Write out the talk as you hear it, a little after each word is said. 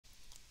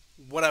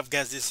What up,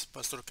 guys? This is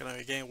Pastor Canal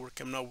again. We're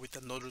coming out with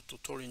another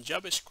tutorial in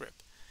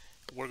JavaScript.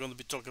 We're going to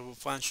be talking about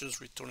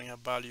functions returning a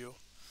value.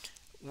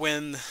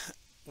 When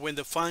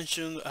the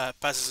function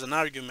passes an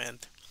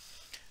argument,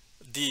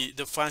 the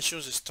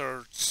function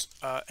starts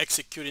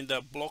executing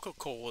that block of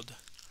code,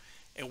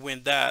 and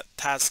when that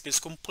task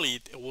is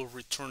complete, it will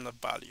return a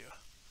value.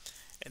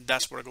 And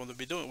that's what we're going to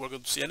be doing. We're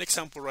going to see an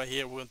example right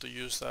here. We're going to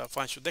use a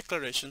function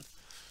declaration,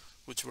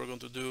 which we're going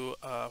to do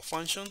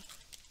function,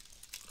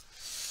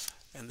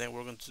 and then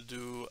we're going to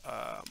do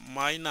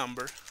my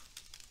number.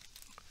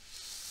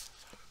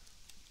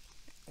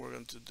 We're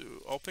going to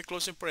do open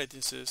closing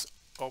parentheses,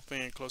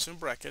 open and closing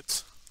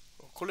brackets,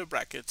 or curly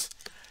brackets,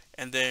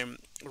 and then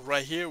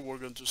right here we're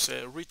going to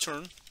say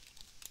return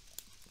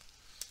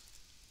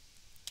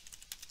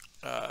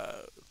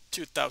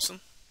 2000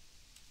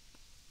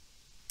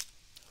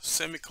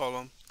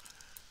 semicolon,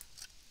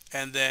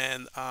 and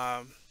then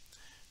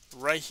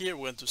right here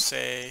we're going to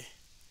say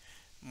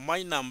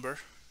my number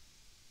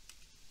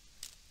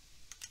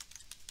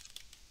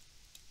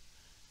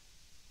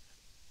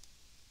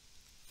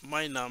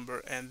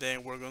and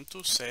then we're going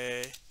to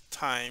say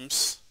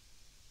times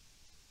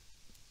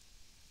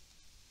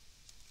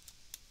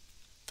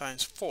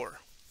 4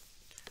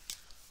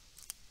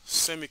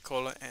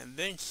 semicolon, and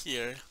then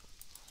here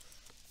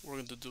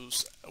we're going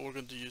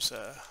to use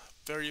a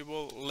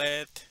variable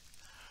let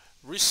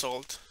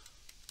result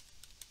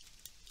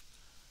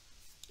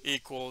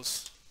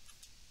equals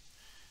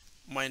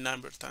my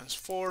number times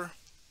 4,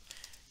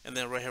 and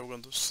then right here we're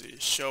going to see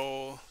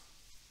show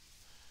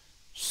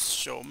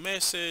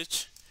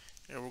message,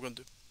 and we're going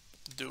to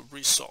do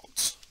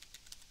results.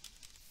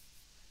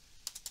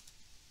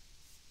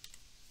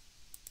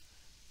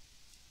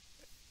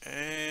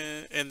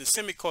 And the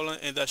semicolon,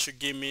 and that should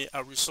give me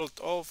a result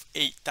of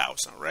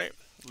 8,000, right?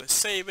 Let's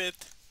save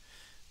it,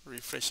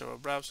 refresh our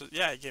browser.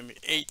 Yeah, it gave me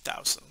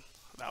 8,000.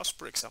 That was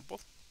pretty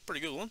example,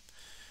 pretty good one.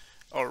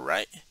 All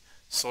right,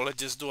 so let's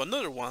just do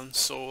another one.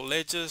 So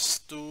let's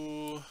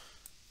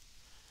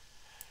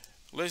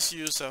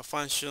use a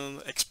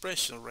function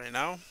expression right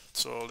now.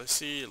 So let's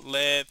see,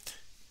 let's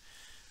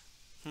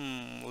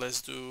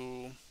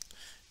do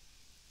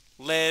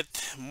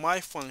let my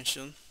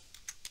function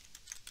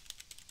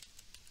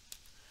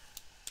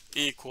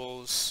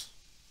equals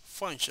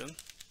function,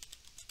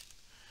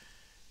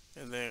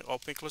 and then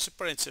open closing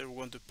parenthesis. We're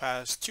going to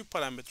pass two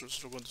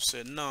parameters. We're going to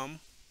say num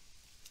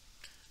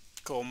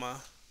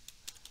comma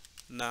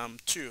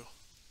num2.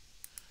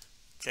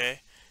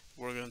 Okay,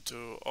 we're going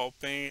to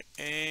open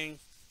and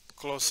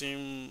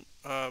closing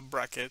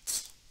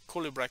brackets,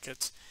 curly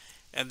brackets,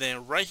 and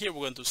then right here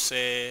we're going to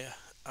say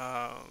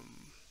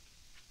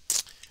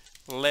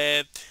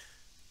let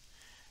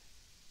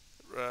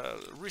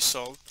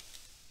result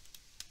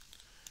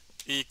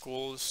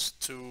equals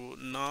to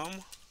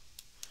num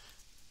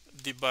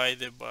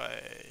divided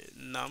by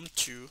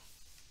num2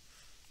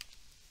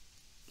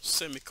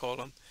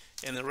 semicolon,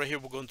 and then right here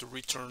we're going to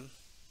return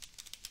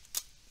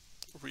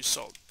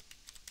result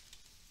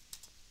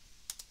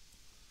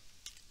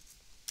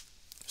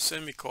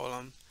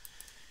semicolon,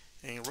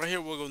 and right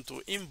here we're going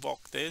to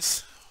invoke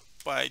this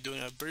by doing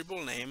a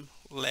variable name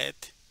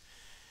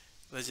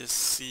let's just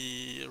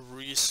see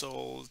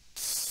result,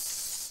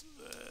 let's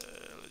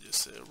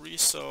just say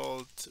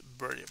result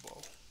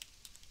variable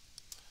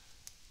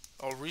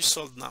or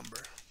result number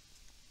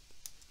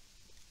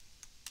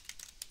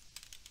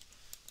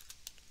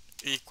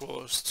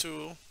equals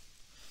to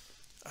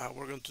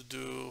we're going to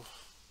do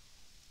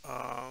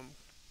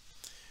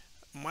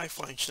my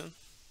function,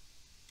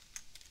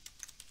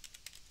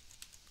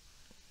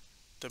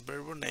 the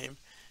variable name,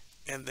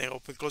 and then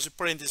open closing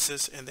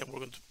parentheses, and then we're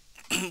going to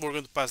we're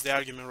going to pass the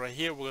argument right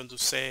here. We're going to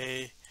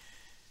say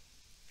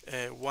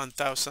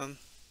 1000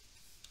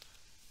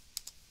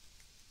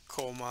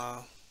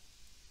 comma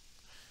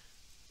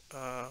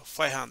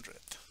 500,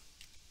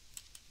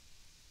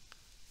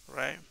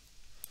 right?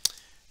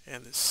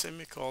 And the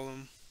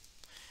semicolon,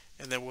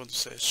 and then we're going to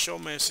say show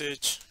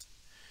message,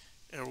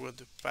 and we're going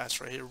to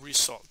pass right here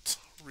result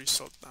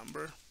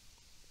number,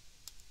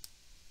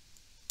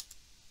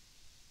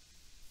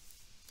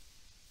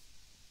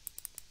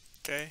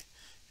 okay,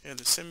 and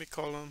the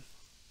semicolon,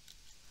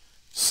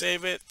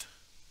 save it,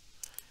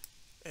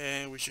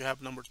 and we should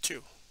have number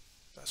 2.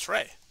 That's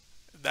right,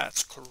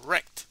 that's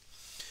correct.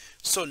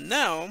 So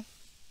now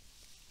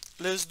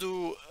let's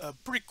do a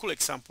pretty cool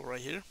example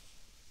right here.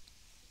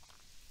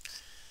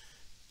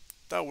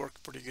 That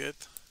worked pretty good.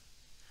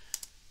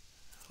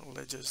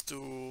 Let's just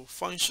do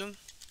function.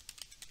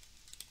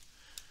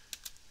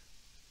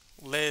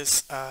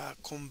 Let's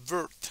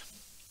convert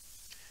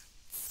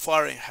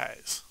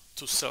Fahrenheit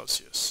to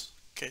Celsius.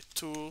 Okay,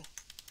 to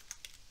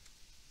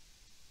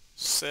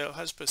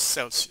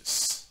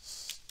Celsius.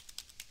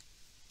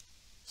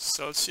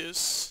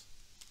 Celsius.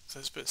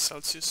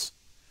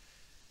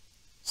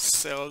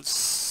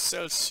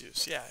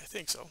 Yeah, I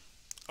think so.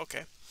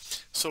 Okay,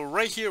 so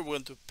right here we're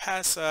going to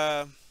pass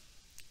a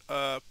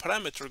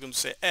parameter. We're going to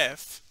say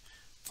F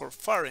for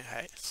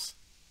Fahrenheit,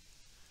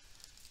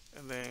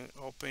 and then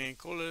open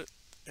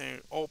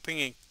and open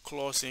and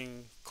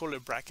closing curly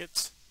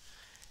brackets,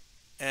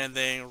 and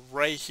then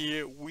right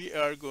here we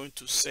are going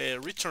to say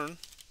return,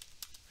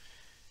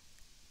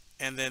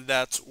 and then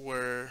that's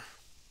where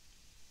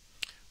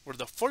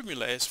the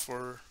formula is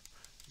for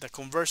the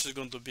conversion is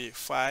going to be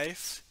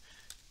 5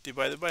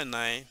 divided by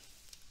 9,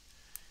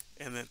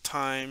 and then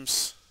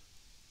times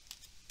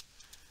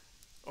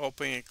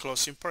open and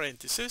closing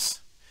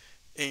parentheses.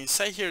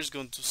 Inside here is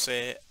going to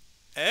say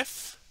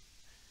f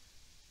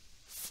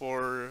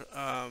for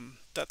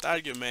that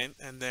argument,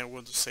 and then we're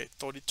going to say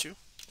 32.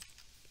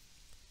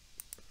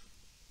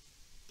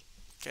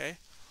 Okay,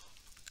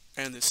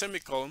 and the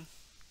semicolon,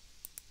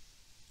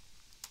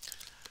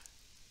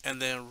 and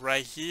then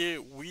right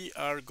here we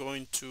are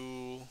going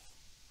to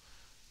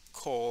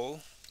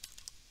call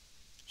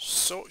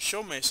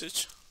show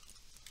message,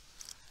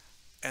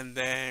 and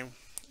then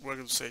we're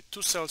going to say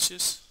 2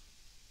 Celsius,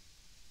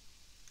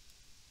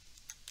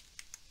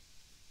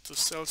 2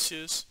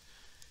 Celsius,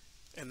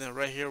 and then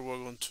right here we're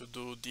going to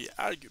do the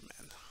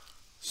argument.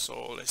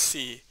 So let's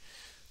see,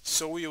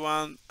 so we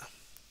want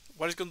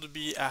what is going to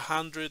be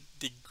 100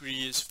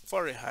 degrees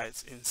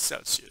Fahrenheit in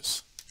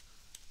Celsius.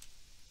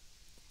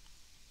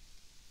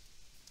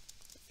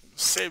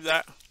 Save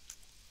that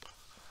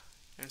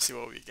and see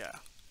what we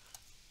got.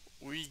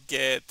 We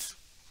get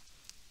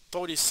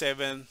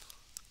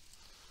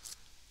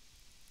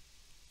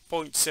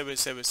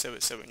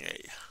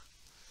 37.77778.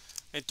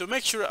 And to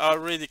make sure, I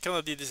already kind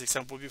of did this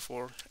example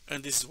before,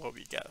 and this is what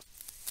we got.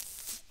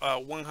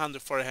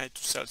 100 Fahrenheit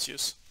to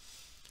Celsius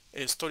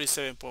is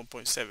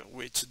 37.7,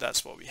 which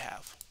that's what we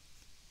have.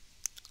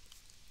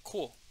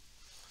 Cool.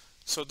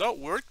 So that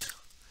worked.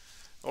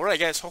 Alright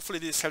guys, hopefully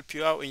this helped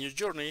you out in your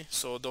journey.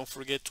 So don't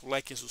forget to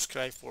like and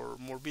subscribe for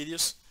more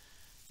videos,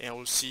 and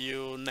we'll see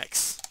you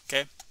next.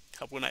 Okay,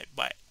 have a good night.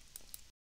 Bye.